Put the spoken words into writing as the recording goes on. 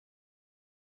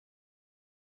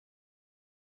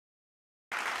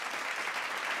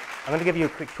I'm going to give you a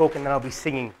quick talk and then I'll be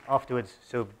singing afterwards,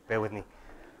 so bear with me.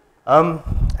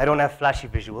 I don't have flashy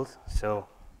visuals, so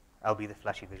I'll be the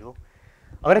flashy visual.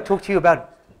 I'm going to talk to you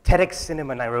about TEDx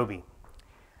Cinema Nairobi.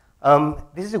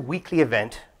 This is a weekly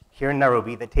event here in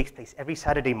Nairobi that takes place every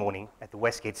Saturday morning at the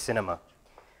Westgate Cinema.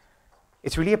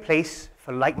 It's really a place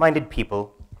for like-minded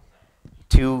people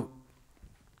to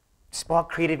spark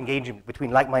creative engagement between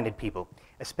like-minded people,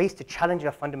 a space to challenge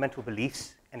our fundamental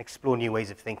beliefs and explore new ways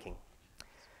of thinking.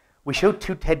 We show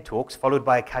 2 TED Talks followed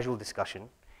by a casual discussion,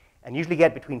 and usually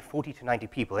get between 40 to 90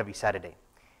 people every Saturday.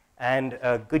 And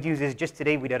good news is, just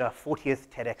today we did our 40th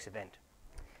TEDx event.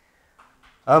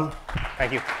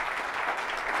 Thank you.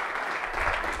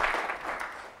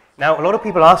 Now, a lot of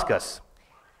people ask us,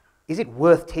 is it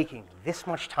worth taking this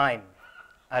much time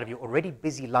out of your already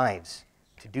busy lives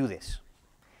to do this?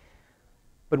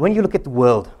 But when you look at the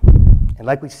world, and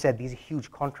like we said, these are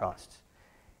huge contrasts.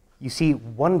 You see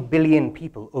 1 billion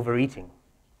people overeating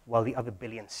while the other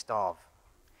billion starve.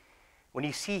 When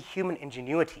you see human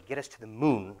ingenuity get us to the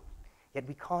moon, yet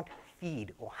we can't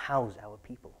feed or house our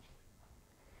people.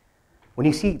 When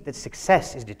you see that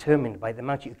success is determined by the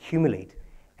amount you accumulate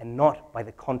and not by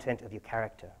the content of your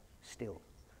character still.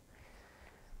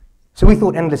 So we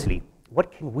thought endlessly,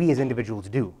 what can we as individuals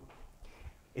do?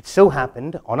 It so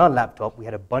happened, on our laptop, we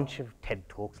had a bunch of TED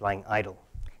Talks lying idle.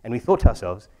 And we thought to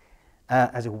ourselves,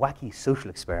 as a wacky social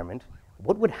experiment,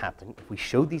 what would happen if we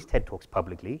showed these TED Talks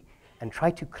publicly and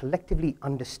tried to collectively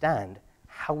understand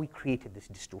how we created this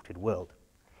distorted world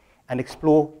and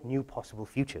explore new possible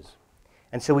futures?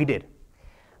 And so we did.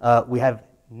 We have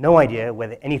no idea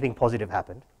whether anything positive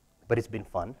happened, but it's been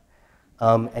fun.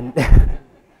 And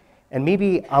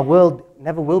maybe our world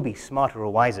never will be smarter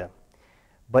or wiser,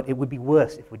 but it would be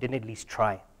worse if we didn't at least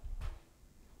try.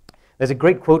 There's a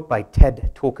great quote by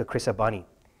TED talker Chris Abani.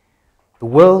 The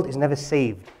world is never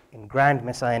saved in grand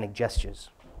messianic gestures,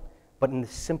 but in the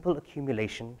simple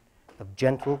accumulation of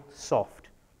gentle, soft,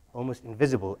 almost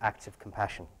invisible acts of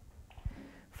compassion.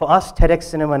 For us, TEDx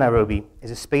Cinema Nairobi is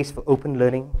a space for open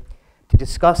learning to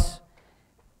discuss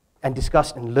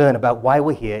and learn about why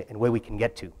we're here and where we can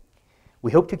get to.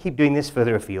 We hope to keep doing this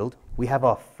further afield. We have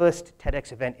our first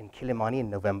TEDx event in Kilimani in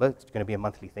November. It's going to be a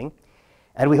monthly thing.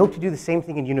 And we hope to do the same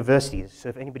thing in universities, so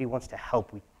if anybody wants to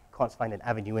help, we can't find an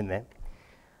avenue in there.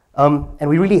 And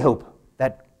we really hope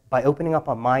that by opening up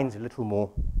our minds a little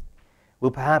more, we'll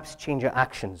perhaps change our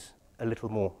actions a little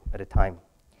more at a time.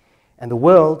 And the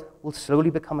world will slowly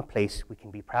become a place we can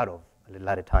be proud of a little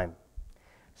at a time.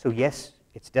 So yes,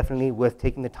 it's definitely worth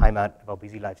taking the time out of our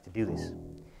busy lives to do this.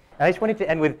 And I just wanted to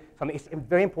end with something. It's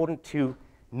very important to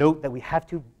note that we have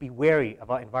to be wary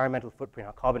of our environmental footprint,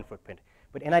 our carbon footprint.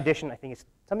 But in addition, I think it's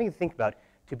something to think about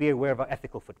to be aware of our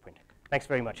ethical footprint. Thanks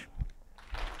very much.